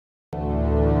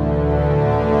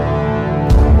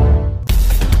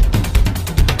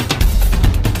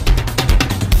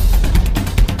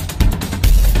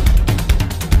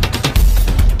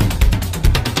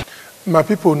My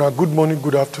people, now good morning,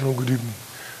 good afternoon, good evening.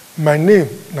 My name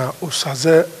na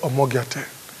Osaze Omogiate.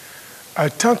 I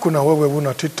thank una where we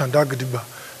na take tanda gidigba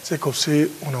sake of say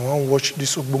una wan watch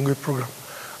this ogbonge program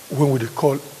when we dey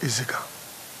call IZIGAN.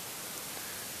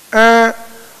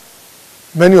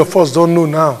 Many of us don't know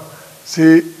now,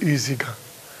 say IZIGAN.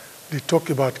 They talk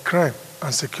about crime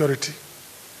and security.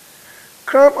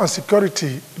 Crime and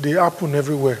security, they happen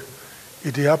everywhere.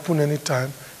 It dey happen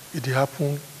anytime, it dey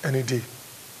happen any day.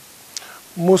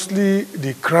 Mostly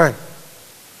the crime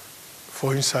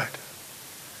for inside.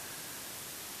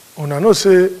 Una know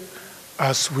say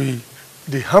as we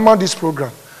dey hammer this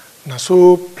program, na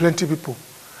so plenty people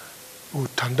will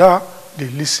tanda, they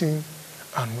listen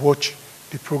and watch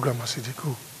the program as it dey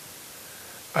go.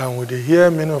 And when they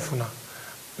hear many of una,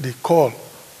 they call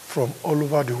from all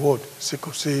over the world, sake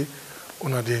of say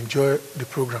una they enjoy the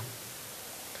program.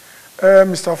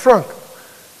 Mr. Frank,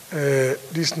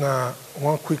 this na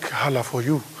one quick holla for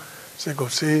you. Say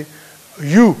God say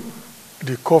you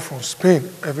they call from Spain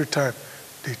every time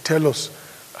they tell us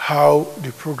how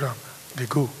the program they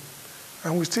go.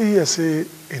 And we still here say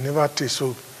it never takes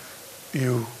so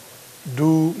you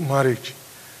do marriage.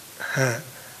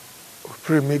 We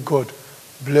pray may God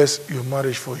bless your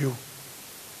marriage for you.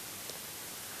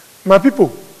 My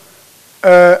people,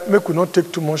 make we not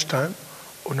take too much time.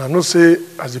 Una know say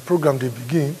as the program they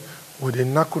begin, we dey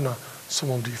knack una some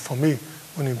of the information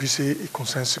when it be say it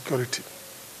concerns security.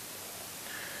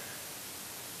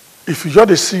 If you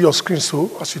just see your screen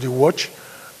so as you dey watch,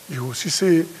 you will see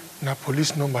say na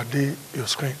police number dey your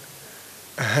screen.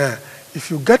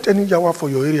 If you get any yawa for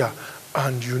your area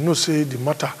and you know say the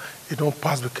matter, you don't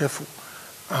pass, be careful.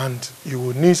 And you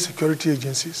will need security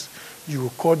agencies, you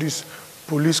will call this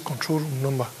police control room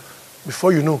number.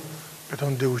 Before you know, they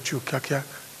don't deal with you, Kakia,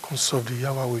 come solve the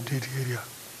yawa we did the area.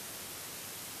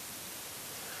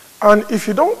 And if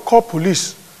you don't call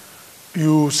police,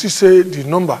 you see say the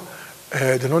number,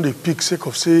 they don't they pick sake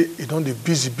of say it don't they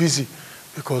busy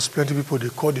because plenty people they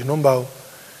call the number.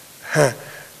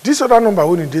 This other number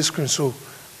when in this screen so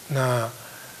na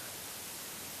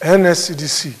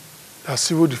NSCDC, that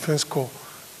Civil Defense Corps,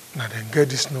 now then get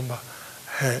this number.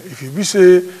 If you be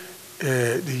say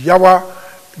the yawa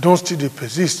don't still they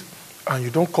persist and you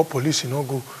don't call police, you don't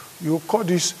go, you call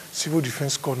this Civil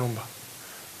Defense Corps number.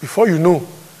 Before you know,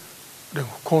 they will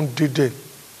come there.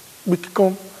 We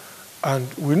come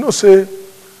and we know say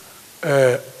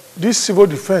this civil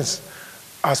defense,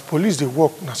 as police they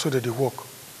work, now so that they work.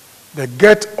 They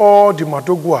get all the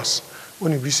madoguas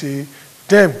when we say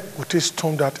them will take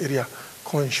storm that area,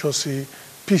 come ensure say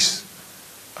peace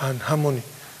and harmony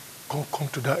come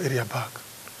to that area back.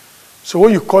 So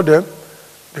when you call them,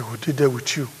 they will be there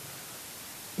with you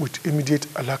with immediate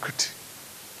alacrity.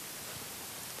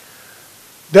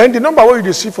 Then the number where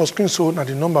you see for screen so now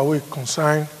the number where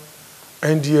concern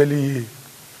NDLEA.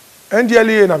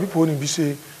 NDLEA now people when be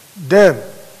say them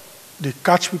they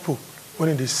catch people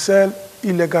when they sell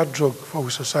illegal drug for our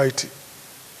society.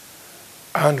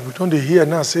 And we don't hear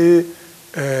now say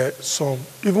some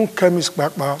even chemists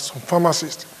back, some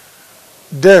pharmacists,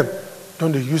 them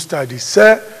don't they use that they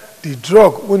sell the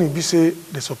drug when it be say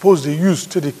they suppose they use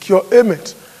to the cure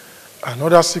ailment and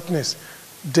other sickness.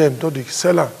 Them don't they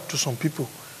sell them to some people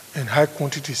in high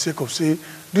quantity, sake of say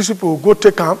these people will go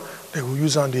take them, they will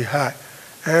use them the high.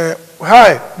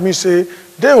 High means say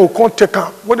they will come take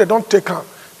them. When they don't take them,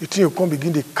 the thing will come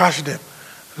begin to catch them.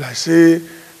 Like say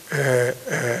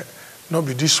not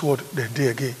be this word then they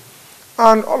again.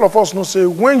 And all of us know say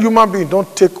when human being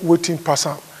don't take waiting pass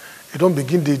out, they don't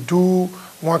begin to do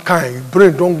one kind,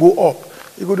 brain don't go up.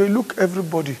 You go to look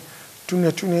everybody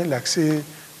tune like say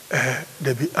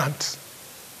they be ants.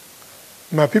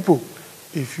 My people,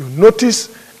 if you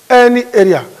notice any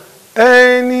area,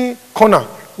 any corner,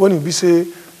 when you be say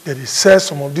that they sell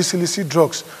some of these illicit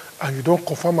drugs and you don't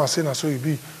confirm and say na so you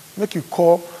be, make you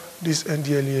call this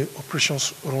NDLEA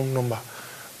operations room number.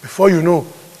 Before you know,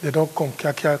 they don't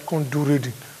come do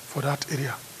reading for that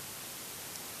area.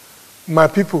 My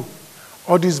people,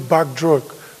 all this bad drug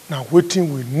now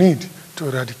waiting we need to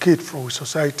eradicate from our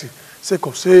society. Sake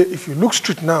of say, if you look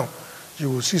straight now, you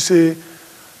will see say,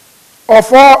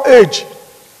 of all age,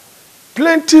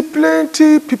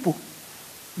 plenty people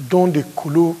don't they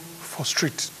kulu for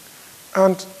street.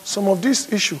 And some of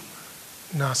this issue,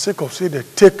 now sake of say they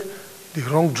take the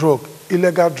wrong drug,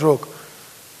 illegal drug,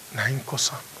 now in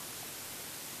cause.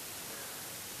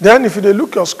 Then if you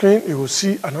look your screen, you will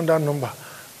see another number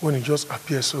when it just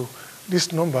appears. So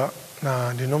this number,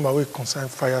 now the number will concern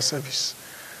fire service.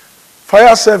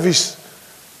 Fire service,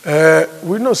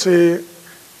 we know say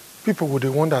people would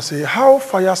wonder say how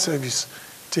fire service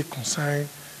take concern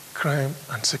crime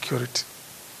and security.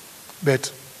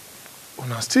 But we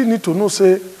still need to know,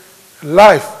 say,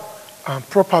 life and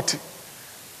property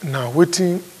now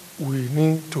waiting we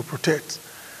need to protect.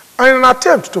 And in an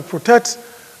attempt to protect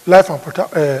life and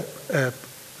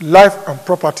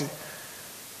property,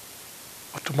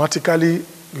 automatically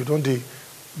you don't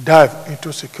dive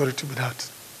into security with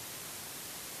that.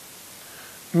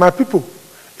 My people,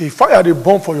 if fire dey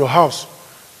burn for your house,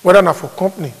 whether not for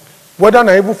company, whether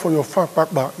not even for your farm,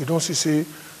 you don't say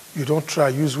you don't try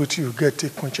use what you get,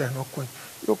 take quench and not quench.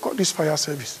 You call this fire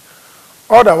service.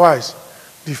 Otherwise,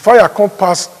 the fire can't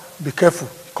pass, be careful,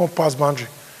 can't pass boundary.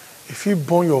 If you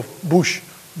burn your bush,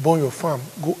 burn your farm,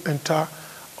 go enter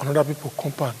another people's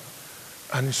compound.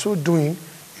 And in so doing,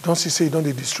 you don't say you don't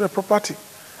destroy property.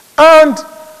 And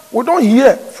we don't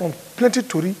hear from plenty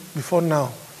Tory before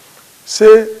now.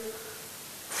 Say,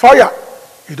 fire,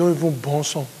 you don't even burn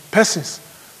some persons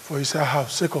for inside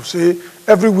house. Sake of say,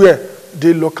 everywhere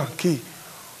they lock and key.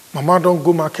 Mama don't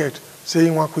go market,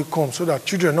 saying one quick come, so that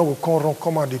children no will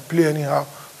come and they play anyhow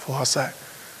for her side.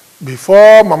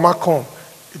 Before mama come,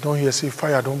 you don't hear say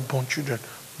fire don't burn children,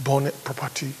 burn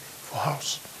property for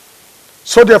house.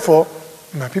 So therefore,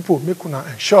 my people make una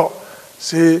ensure,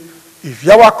 say, if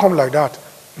yawa come like that,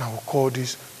 now we'll call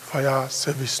these fire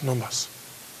service numbers.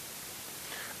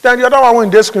 Then the other one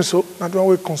in this screen, so now the one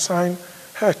we consign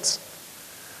health.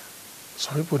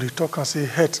 Some people they talk and say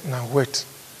health now wet.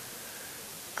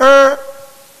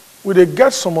 We they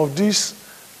get some of these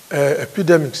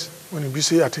epidemics when you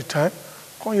say at a time,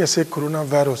 come here say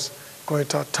coronavirus, come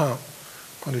enter town,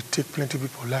 come they take plenty of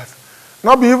people's life.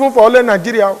 Not be even for all in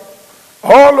Nigeria,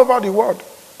 all over the world.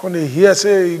 Come they hear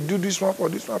say do this one for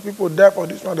this one, people die for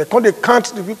this one. They come they count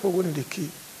the people when they kill.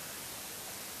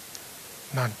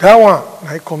 Now that one,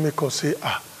 now it can make us say,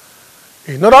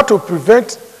 in order to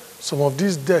prevent some of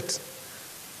these deaths,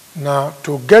 now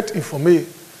to get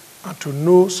information and to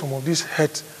know some of these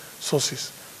health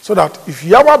sources, so that if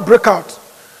yawa break out,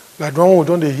 like the one we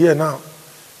don't hear now,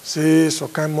 say some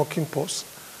kind mocking pox,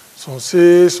 some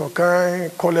say some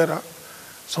kind cholera,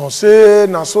 some say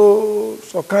now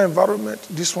some kind environment,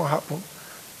 this one happen.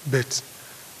 But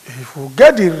if we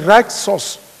get the right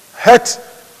source, health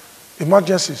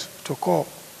emergencies to call,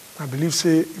 I believe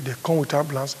say if they come with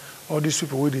ambulance, all these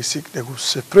people where they sick, they will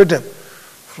separate them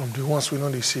from the ones we know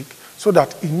they sick, so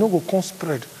that it no go come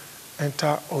spread,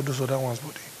 enter all those other ones'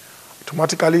 body.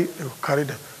 Automatically, they will carry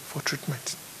them for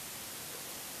treatment.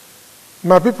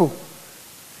 My people,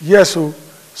 yes, so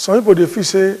some people they feel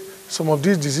say some of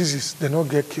these diseases they don't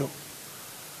get cured.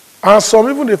 And some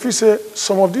even they feel say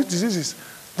some of these diseases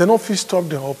they don't feel stop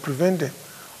them or prevent them,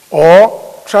 or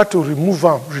try to remove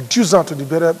them, reduce them to the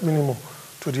bare minimum,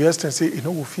 to the extent say it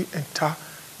no will fit enter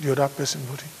the other person's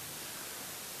body.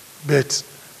 But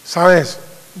science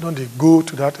don't they go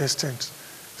to that extent.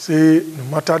 Say no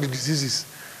matter the diseases,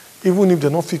 even if they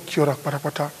don't fit cure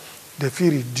patapata, they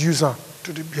feel reduce them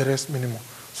to the barest minimum,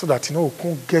 so that we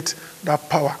can't get that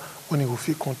power when it will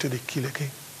feel content they kill again.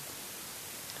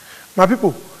 My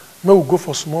people, may we go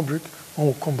for a small break. When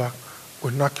we come back,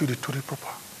 we'll knock you the Tory proper.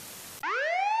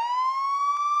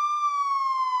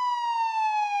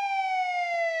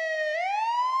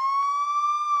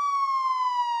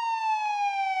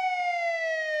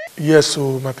 Yes,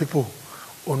 so my people,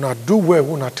 una do well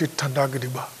when I take tanda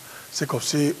gidigba. Sake of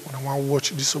say, una want to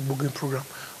watch this Ogbogin program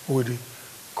we they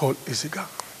call IZIGAN.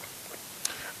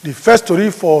 The first story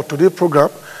for today's program,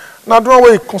 now the one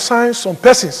where it concerns some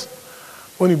persons.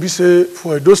 When you be say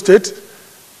for Edo State,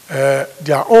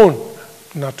 their own,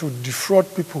 not to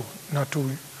defraud people, not to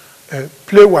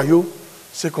play wayo,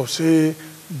 sake of say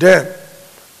them,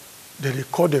 they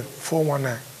call them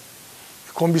 419.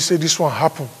 You can't be say this one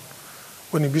happened.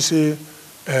 When you be say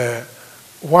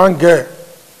one girl,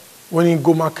 when you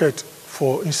go market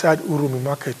for inside Urumi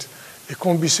market, it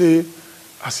can't be say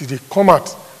as they come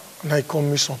out, now it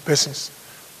come meet some persons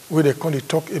where they come they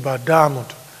talk about diamond.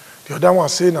 The other one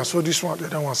say na so this one, the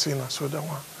other one say na so that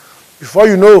one. Before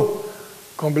you know,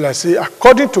 come be like say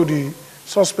according to the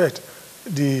suspect,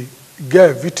 the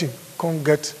girl victim come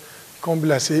be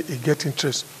like say he get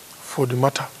interest for the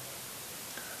matter.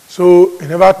 So he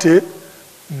never take.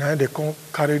 Now they come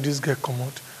carry this girl come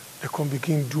out. They come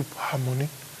begin dupe her money.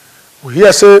 We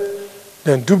hear say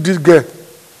then dupe this girl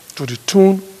to the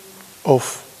tune of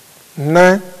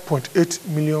 9.8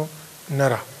 million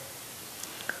naira.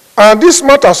 And this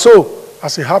matter so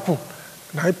as it happened,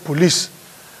 now police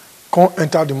can't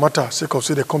enter the matter. Sake of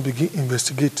say they can't begin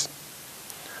investigate.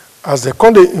 As they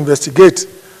can't investigate,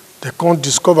 they can't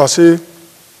discover say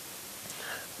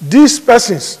these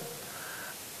persons.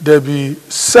 There be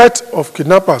set of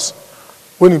kidnappers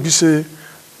when you be say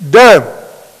them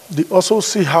they also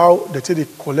see how they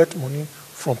collect money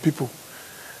from people.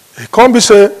 They can't be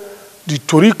say the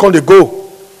Tory can't they go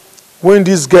when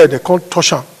this girl they can't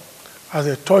touch her. As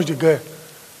they touch the girl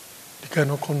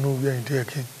not come nowhere in there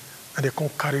again, and they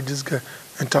can't carry this girl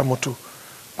enter motor,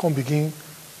 can't begin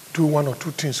do one or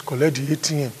two things, collect the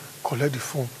ATM, collect the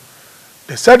phone.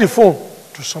 They sell the phone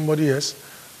to somebody else.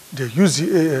 They use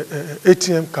the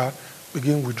ATM card,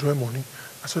 begin withdrawing money,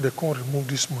 and so they can't remove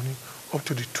this money up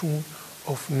to the tune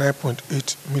of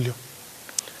 9.8 million.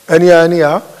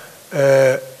 Anyhow,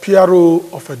 PRO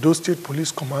of Edo State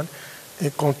Police Command, he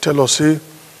can tell us, say,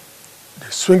 they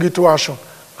swing it to action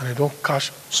and they don't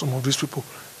catch some of these people.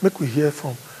 Make we hear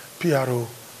from PRO.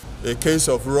 A case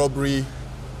of robbery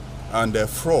and a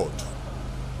fraud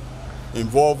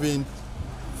involving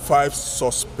 5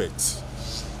 suspects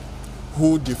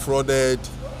who defrauded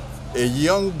a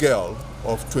young girl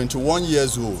of 21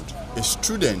 years old, a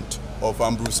student of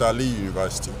Ambrose Ali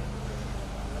University,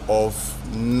 of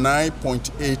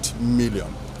 9.8 million.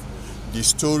 The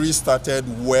story started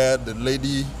where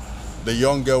the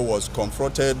young girl was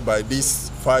confronted by these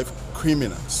 5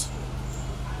 criminals.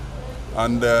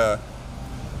 And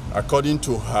according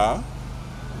to her,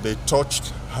 they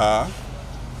touched her.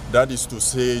 That is to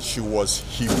say, she was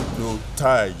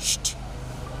hypnotized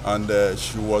and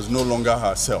she was no longer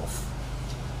herself.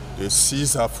 They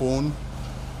seized her phone,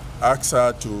 asked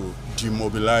her to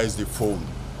demobilize the phone,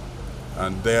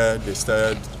 and there they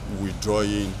started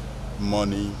withdrawing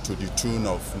money to the tune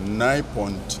of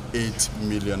 9.8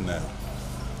 million naira.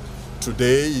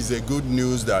 Today is a good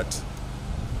news that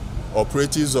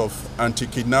operatives of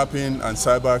anti-kidnapping and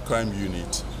cybercrime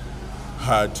unit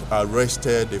had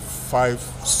arrested the 5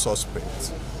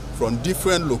 suspects from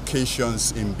different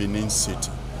locations in Benin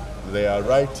City. They are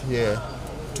right here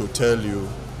to tell you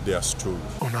their story.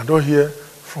 I don't hear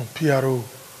from PRO.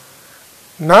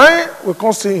 Now we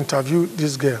can still interview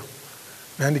this girl.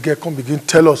 Then the girl can begin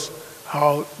tell us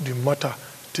how the matter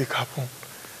take happen.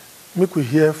 Make we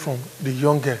hear from the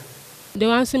young girl. They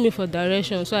were asking me for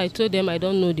direction, so I told them I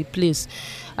don't know the place.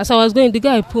 As I was going, the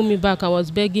guy pulled me back and was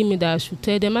begging me that I should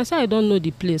tell them. I said I don't know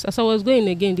the place. As I was going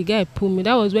again, the guy pulled me.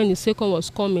 That was when the second was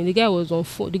coming. The guy was on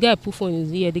phone. The guy put phone in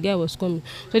his ear. The guy was coming.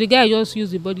 So the guy just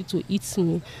used the body to eat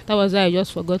me. That was why I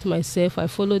just forgot myself. I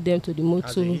followed them to the motor.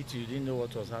 As they hit you didn't know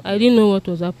what was happening? I didn't know what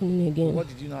was happening again. What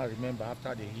did you not remember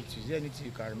after they hit you? Is there anything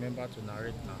you can remember to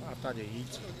narrate now after they hit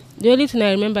you? The only thing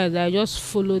I remember is that I just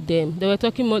followed them. They were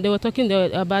talking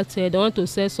about they want to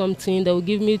sell something. They will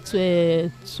give me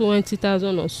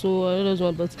 20,000 or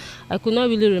so. But I could not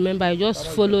really remember. I just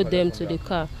followed them to the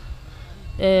car.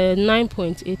 9.8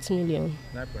 million. 9.8 million.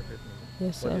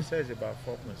 Yes, sir. But they say it's about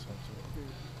 4 point something.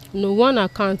 No, one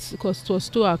account, because it was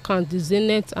 2 accounts, the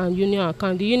Zenith and Union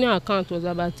account. The Union account was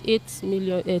about 8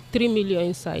 million, 3 million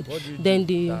inside. What do you then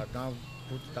do that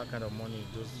put that kind of money in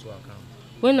those 2 accounts?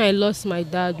 When I lost my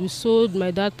dad, we sold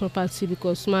my dad's property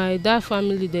because my dad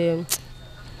family,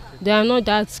 they are not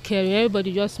that caring.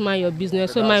 Everybody just mind your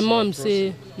business. So my mom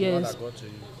say yes.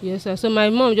 Yes, sir. So my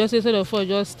mom just instead of us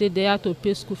just stay there to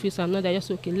pay school fees and all that. Just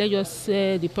okay, let's just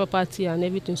sell the property and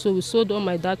everything. So we sold all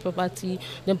my dad's property.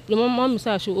 Then the mom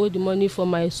said I should owe the money for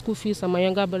my school fees and my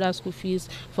younger brother's school fees,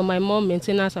 for my mom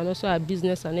maintenance and also her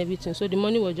business and everything. So the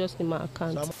money was just in my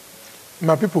account.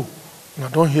 My people, now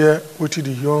don't hear what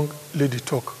the young lady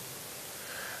talk.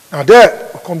 Now there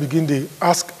we can begin to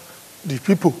ask the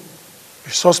people,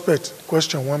 the suspect,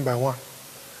 question one by one.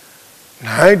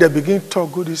 Now they begin to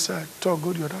talk, go this side, talk,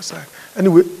 go the other side.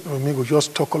 Anyway, we will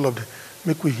just talk all of them.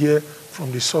 Make we hear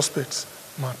from the suspects,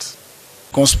 Matt.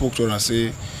 Come spoke to her and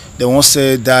say, they won't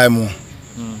say diamond.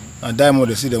 And diamond,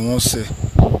 they say they won't say.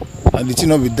 And the thing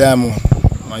not be diamond.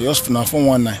 I just now from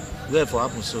 19. Where for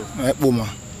happen so?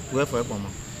 Where for Epoma?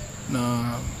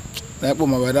 Nah,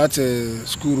 Epoma by that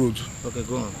school road. Okay,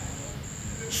 go on.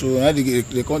 So now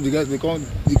they call the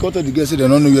guys say they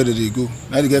don't know where they go.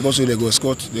 Now the guy also they go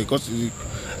escort.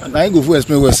 And I go for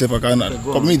explain where safe I can.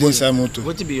 Come meet inside motor.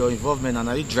 What be your involvement and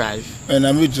I drive? And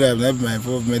I drive. That be my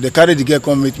involvement. They carry the guy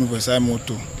come meet me for inside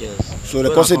motor. Yes. So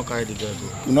they say carry the guy go.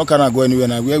 We not cannot go anywhere.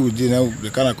 Now where we did now they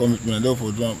cannot come meet me. Now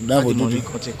for do.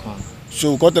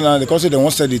 So they say they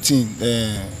won't sell the thing.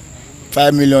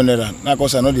 5 million naira. Now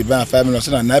cause I know they buy 5 million.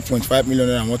 So 9.5 million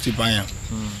naira. What you buy?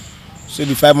 So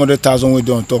the 500,000 we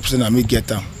do on top, so I may get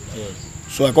them. Yes.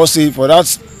 So I can say for that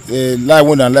lie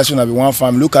one and less one, I be one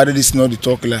family. Look at this, not the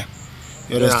talk lie.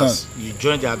 You understand? Yes. You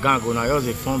join their gang, now yours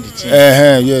they form the team.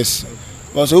 Yes.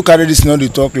 But so who carry this, not the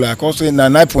talk lie. I can say na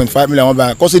 9.5 million.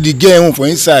 I can say the game for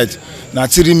inside na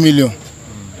 3 million.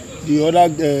 The other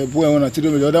boy one na 3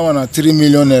 million. The other one na 3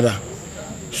 million naira.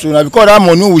 So now because that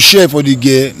money we share for the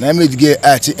girl, now make the girl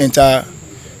actually enter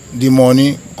the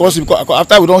money. Because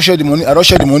after we don't share the money, I don't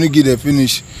share the money, give them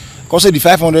finish. Because the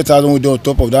 500,000 we do on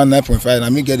top of that 9.5,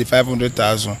 and me get the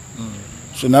 500,000.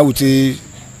 So now we take,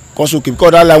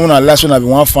 because that like one and last one have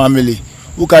been one family.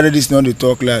 Who carry this now they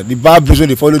talk like the bad breeze when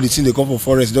they follow the thing they come for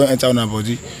forest, don't enter on our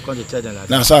body.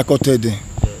 Now so I can't tell them.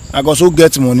 Yes. I got who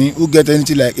get money, who get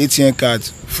anything like ATM card,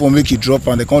 for make it drop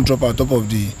and they can't drop on top of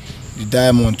the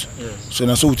diamond. Yes. So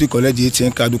now so we take collect the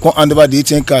ATM card. We can't hand over the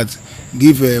ATM card.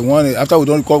 Give one after we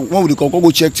don't call when we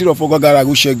go check 3 or 4 guys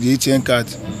go check the ATM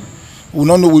card. We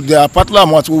don't know with the particular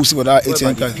amount we will see for that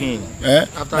ATM card.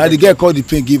 Now the girl call the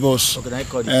pin give us. Okay,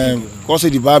 call the pin. Because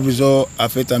the bar result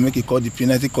affect and make it call the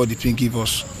pin. I think call the pin give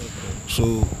us.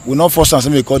 So we not force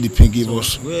and make call the pin give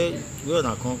us. Where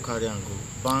na come carry and go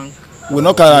bank? We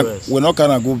not carry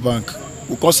and go bank.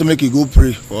 We cause make it go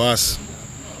pray for us.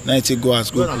 Now it go as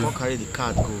go. Where na come carry the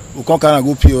card go? We can't carry and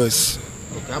go POS.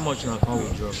 Okay, how much na come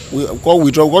withdraw? We call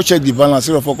withdraw. We go check the balance.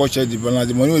 3 or 4 go check the balance.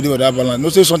 The money we do with that balance. No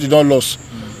say something don't lost.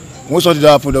 Most of the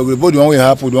happen, the one way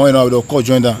happen, the one now call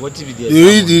join down. What if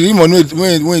the money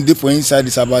when they for inside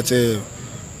is about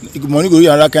money go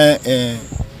around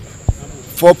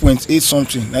 4.8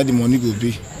 something. Now the money go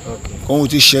be. Okay. Come we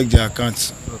check the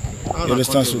account. Okay. You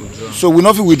understand? So we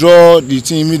not withdraw the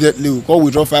thing immediately. We call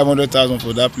withdraw 500,000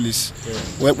 for that place.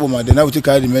 Yeah. Well, then now we take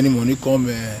carry the many money come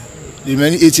the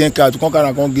many ATM card. We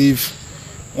can't give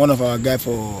one of our guy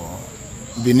for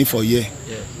Benin for year.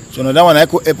 Yeah. So now that one I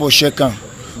call airport check am.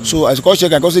 So as I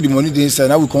check, I can see the money dey inside.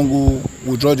 Now we can't go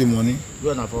withdraw the money.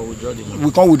 Where na for withdraw the money?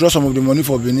 We can't withdraw some of the money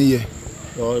for Benin here.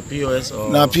 Or POS or?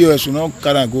 Now POS, we not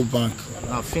carry and go bank.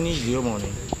 Now finish the whole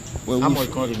money. Well, how much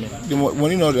can remain? The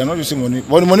money not, I not just say money.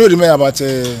 But the money remain about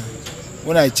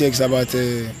when I check about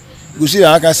you see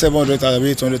I can 700,000,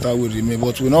 800,000 will remain,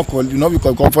 but we not call, be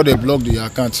comfort they block the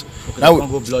account. Okay, now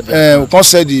we can't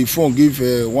say the phone give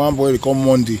one boy they come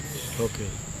Monday. Okay.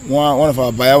 One of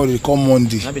our buyer will come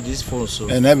Monday. That be this phone so.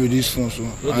 And that be this phone so.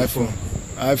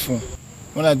 iPhone.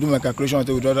 When I do my calculation, I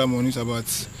withdraw that money, it's about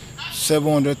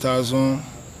 700,000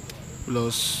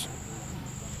 plus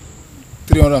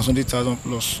 370,000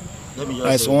 plus.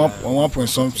 It's 1 point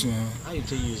something. How you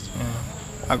take use it?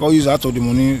 I can use out of the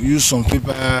money, use some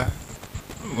paper.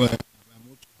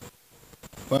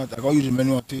 But I can use the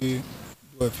money to do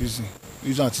a fixing.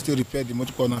 Use it to repair the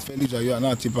motor car and fail it. You are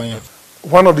not tipping.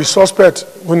 One of the suspects,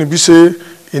 when he be say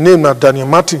his name na Daniel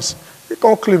Martins, he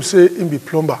can't claim say he be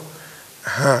plumber.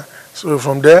 So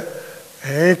from there,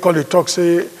 he call the talk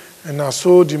say, and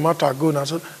so the matter go now.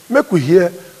 So make we hear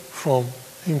from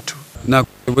him too. Now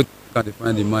we can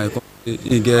find the man.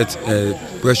 He get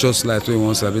precious light we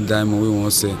want to diamond we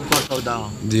want to sell.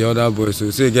 The other boy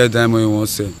so he get diamond we want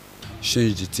to sell.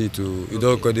 Change the thing to you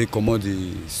don't call they commode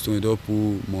the stone, you don't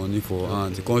put money for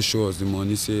hand. They can't show us the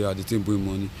money, say the thing bring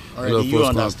money. Already you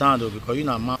understand though, because you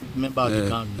not member of the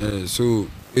gang. So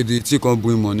the thing can't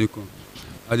bring money come.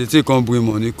 The thing can't bring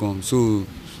money come. So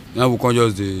now we can't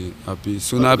just the happy.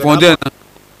 So now from there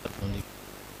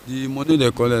the money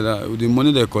they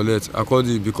collect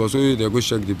according because we they go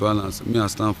check the balance. Me I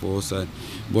stand for outside.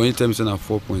 But in terms of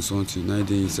 4 point something, 9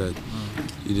 inside.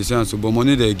 It is so, but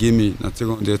money they give me na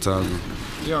 300,000.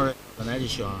 You already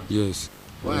sure? Yes.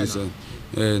 Why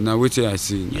not? Now wait till I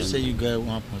see. You say you get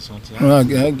 1 point something. I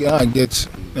get.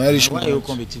 Why you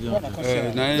come with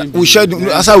 300? We share.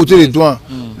 That's how we tell it one.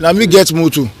 Now me get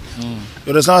motor. You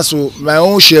understand? So my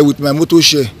own share with my motor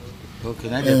share. Okay.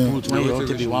 Now they put when you want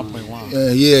to be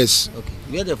 1.1. Yes. Okay.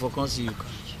 Where the for see you?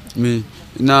 Me.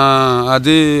 Now I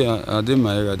did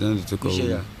my area. Then they take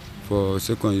over for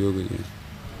second year.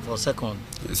 For second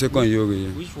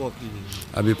year. Which work you do?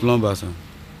 I be plumber, sir.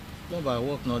 Plumber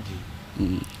work not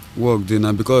dey. Work dey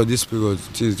now because this period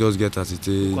things just get as it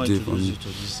is day for me. You to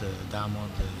this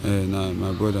diamond. Nah,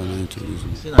 my brother na introduce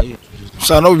me. Say na you introduce me.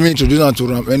 So not be me introduce am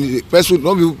to am. Any person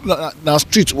not be na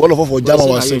street all of us for jam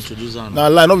ourselves. Na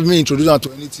lie not be me introduce am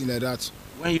to anything like that.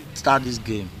 When you start this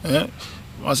game?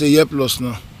 I say year plus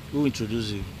now. Who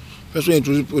introduce you? Person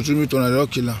introduce me to another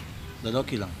killer. They don't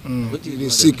kill him. They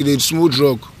sick, they smoke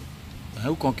drug.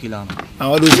 Who can kill him? And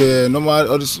all those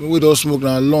normal, all this we don't smoke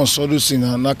now, lungs, all those things.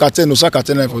 Na cartel, no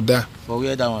cartel for die. For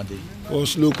where that one dey? For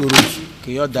slow roads.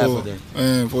 Can you die for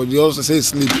them? For the also say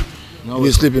sleep. No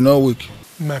they sleep, no wake.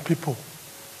 My people,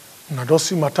 na don't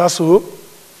see matter so.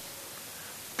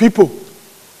 People,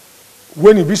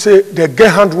 when you be say they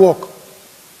get handwork,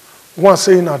 one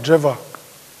saying a driver,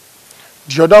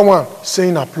 the other one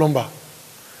saying a plumber.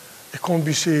 It can't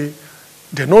be say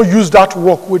they don't use that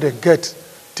work where they get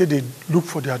till they look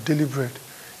for their daily bread.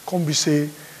 It can't be say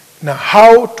now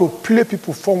how to play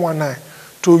people 419,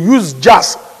 to use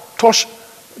jazz, touch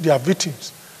their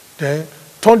victims, then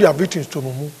turn their victims to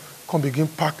mumu. come begin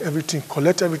pack everything,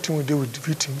 collect everything we do with the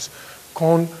victims,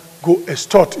 come go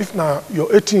extort. If now your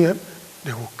ATM,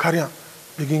 they will carry on,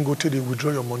 begin go to the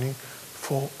withdraw your money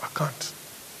for account.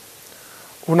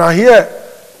 When I hear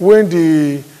when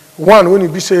the one when he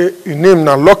be say his name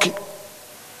now Lucky,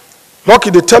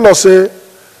 they tell us say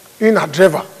in a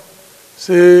driver,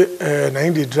 say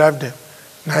now they drive them.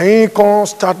 Now he can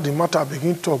start the matter,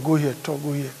 begin talk, go here,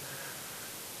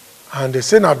 and they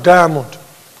say na Diamond.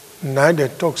 Now they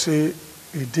talk say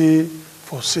a day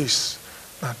for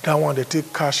 6. Now that one they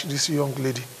take cash this young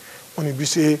lady. When he be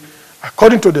say,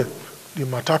 according to them, the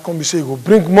matter can be say he will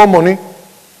bring more money.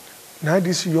 Now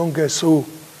this young girl so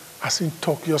as in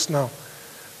talk just now.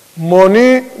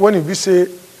 Money when he be say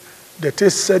they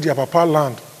take sell their papa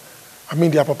land. I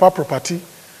mean their papa property,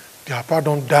 their papa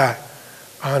don't die.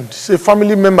 And say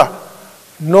family member,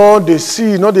 no they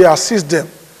see, no they assist them.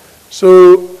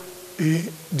 So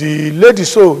the lady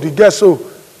so, the girl so,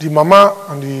 the mama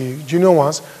and the junior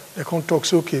ones, they come talk,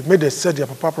 say, okay, may they sell their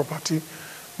papa property,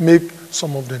 make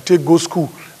some of them take go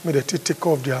school, may they take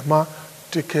care of their ma,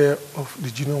 take care of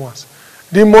the junior ones.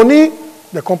 The money,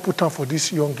 they come put on for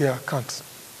this young girl account.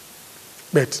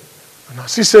 But, and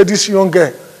as she said, this young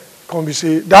girl, come be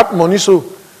say, that money so,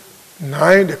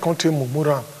 now they come take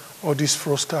Mumuram, all these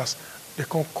fraudsters, they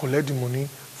come collect the money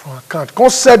from account. Come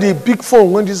sell the big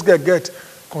phone when this guy get,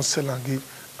 come sell and give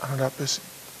another person.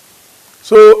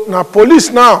 So now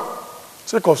police now,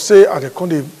 sake of say, they come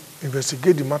they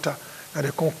investigate the matter, and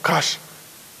they come cash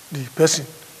the person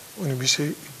when he say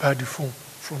he buy the phone.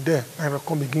 From there, now they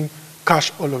come begin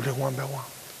cash all of them one by one.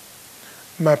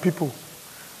 My people,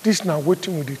 this now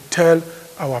waiting we tell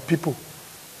our people.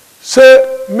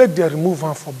 Say make them remove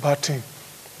her for bad thing.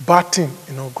 Bad thing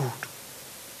is not good.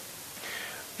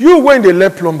 You when they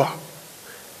let plumber,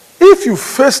 if you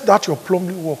face that your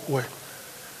plumbing work well,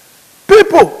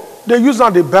 people they use how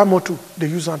they buy motor, they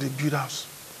use how they build house.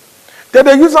 Then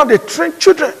they use how they train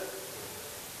children.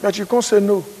 But you can't say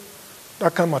no.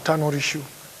 That kind of matter not issue.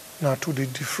 Now to the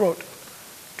defraud,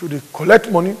 to the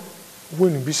collect money,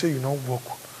 when you be say you not work,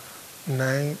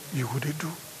 now you would do.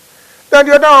 Then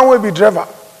the other one will be driver.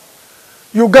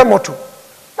 You get motor.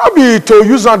 Not be to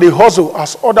use how they hustle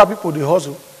as other people they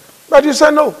hustle. But you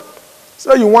say no.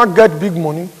 Say you want get big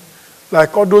money,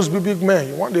 like all those big men,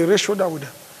 you want the ratio that with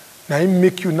them. Now he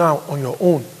make you now on your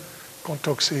own. Come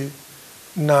talk say,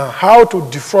 now how to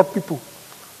defraud people,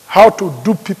 how to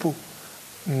dupe people,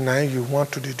 now you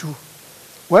want to do.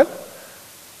 Well,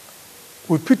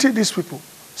 we pity these people.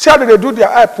 See how they do their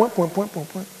eye point.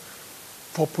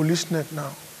 For police net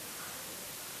now.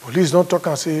 Police don't talk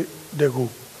and say, they go.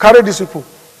 Carry these people,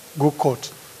 go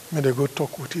court. May they go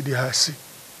talk with the IC.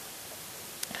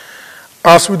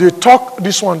 As we they talk,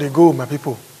 this one they go, my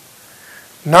people.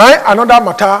 Now another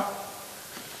matter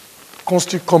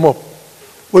constantly come up.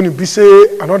 When you be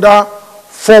say another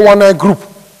 419 group,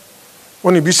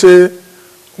 when you be say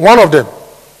one of them,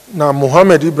 now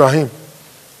Muhammad Ibrahim,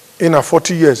 in a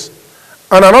 40 years,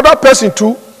 and another person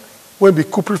too, will be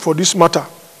coupled for this matter.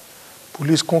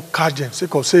 Police can't catch them.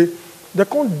 Say they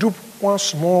can't dupe one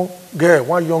small girl,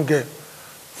 one young girl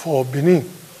for Benin.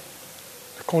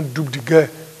 They can't dupe the girl.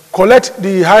 Collect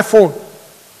the iPhone,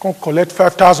 can't collect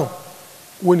 5,000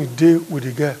 when he deal with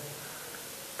the girl.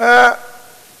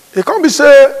 It can't be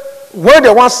say when they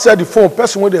want to sell the phone,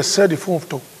 person when they sell the phone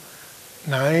to,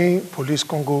 now police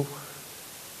can go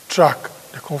track.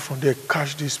 They come from there,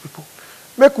 catch these people.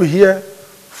 Make we hear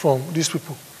from these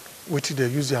people what they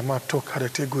use their mouth talk, how they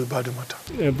take go about the matter.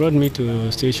 They brought me to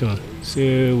the station.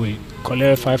 Say we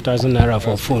collect 5,000 naira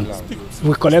for phone.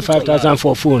 We collect 5,000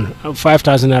 for phone,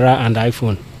 5,000 naira and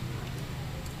iPhone.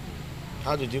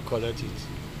 How did you collect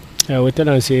it? We tell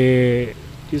them say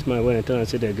this my way. I tell them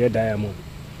say they get diamond.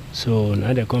 So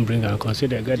now they come bring and come say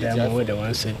they get diamond where they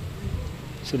want say.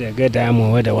 So they get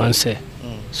diamond where they want say.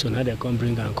 So now they come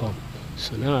bring and come.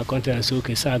 So now I come tell and say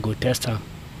okay, sir, I go test them.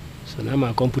 So now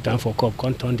I come put them for cup,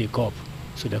 come turn the cup.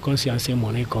 So they come see and say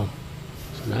money come.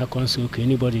 So now I come say okay,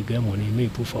 anybody get money, me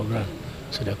put for ground.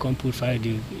 So they come put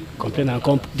the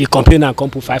complainer come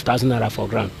put 5,000 naira for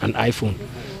ground and iPhone.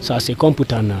 So as they come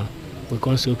put on now, we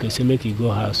come say okay, say make you go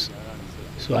house.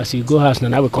 So as you go house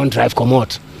now we can't drive come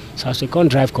out. So as we can't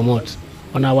drive come out,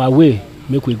 on our way,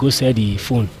 make we go sell the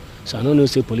phone. So I don't know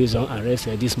say police don't arrest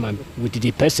this man with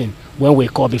the person when we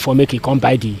call before make he come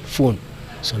buy the phone.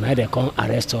 So now they come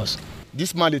arrest us.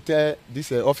 This man they tell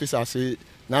this officer say,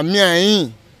 na me and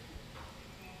him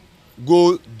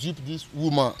go dupe this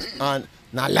woman and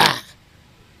na lie.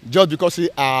 Just because he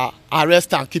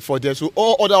arrest and keep for there. So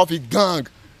all other of his gang,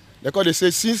 because they say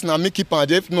since na me keep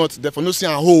and if not, they for no see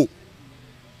and hold.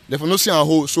 They for no see and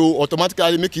hold. So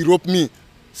automatically make he rope me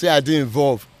say I dey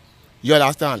involve. You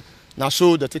understand? Now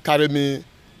so that they carry me,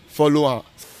 follow am.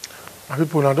 My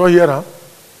people, now don't hear that.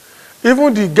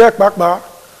 Even the girl back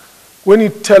when he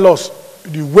tell us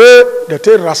the way they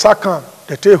take Rasakan,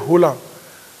 they take Holland,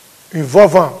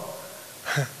 involve her,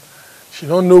 she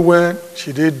don't know when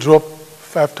she did drop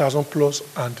 5,000 plus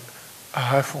and a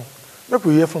iPhone. Make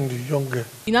we hear from the young girl.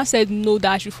 He now said no,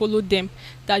 that I should follow them,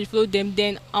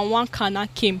 Then and one car now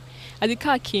came. As the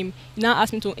car came, he now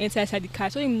asked me to enter inside the car. I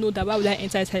told him no, that why would I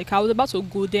enter inside the car? I was about to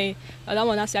go there. And that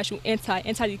one now said I should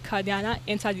enter the car. Then I now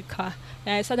entered the car.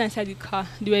 And I sat inside the car.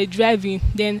 They were driving.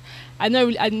 Then I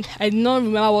did not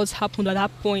remember what happened at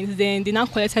that point. Then they now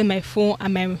collected my phone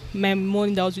and my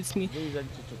money that was with me. They used to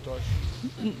touch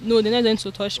you? No, they didn't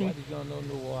to touch me. Why did you not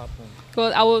know what happened?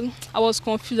 Because I was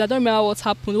confused. I don't remember what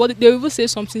happened. They even say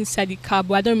something inside the car,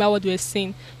 but I don't remember what they were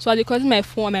saying. So they collected my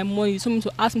phone and my money. Someone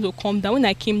to ask me to come down. When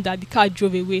I came down, the car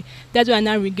drove away. That's when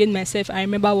I now regained myself. I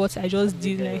remember what I just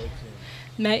did. Like,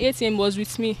 my ATM was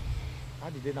with me. How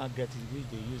did they not get it? Which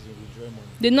they use to withdraw money?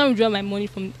 They did not withdraw my money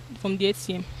from the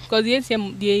ATM because the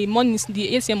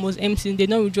ATM was empty. They did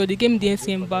not withdraw. They gave me the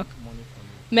ATM back.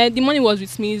 The money was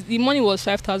with me. The money was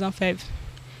 5,500.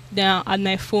 Then at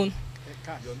my phone.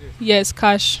 Cash. Yes,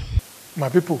 cash. My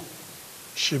people,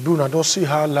 Shibu, I don't see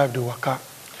how life they work out.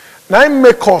 Now it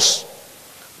make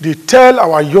us, they tell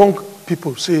our young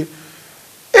people, say,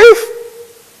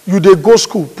 if you dey go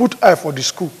school, put eye for the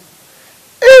school.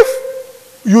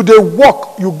 If you dey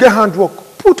work, you get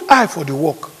handwork, put eye for the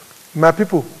work. My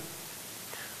people,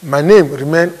 my name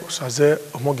remain Osaze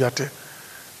Omogiate.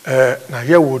 Now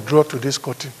here we'll draw to this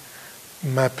curtain.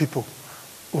 My people,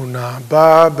 una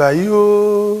bye bye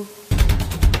yo.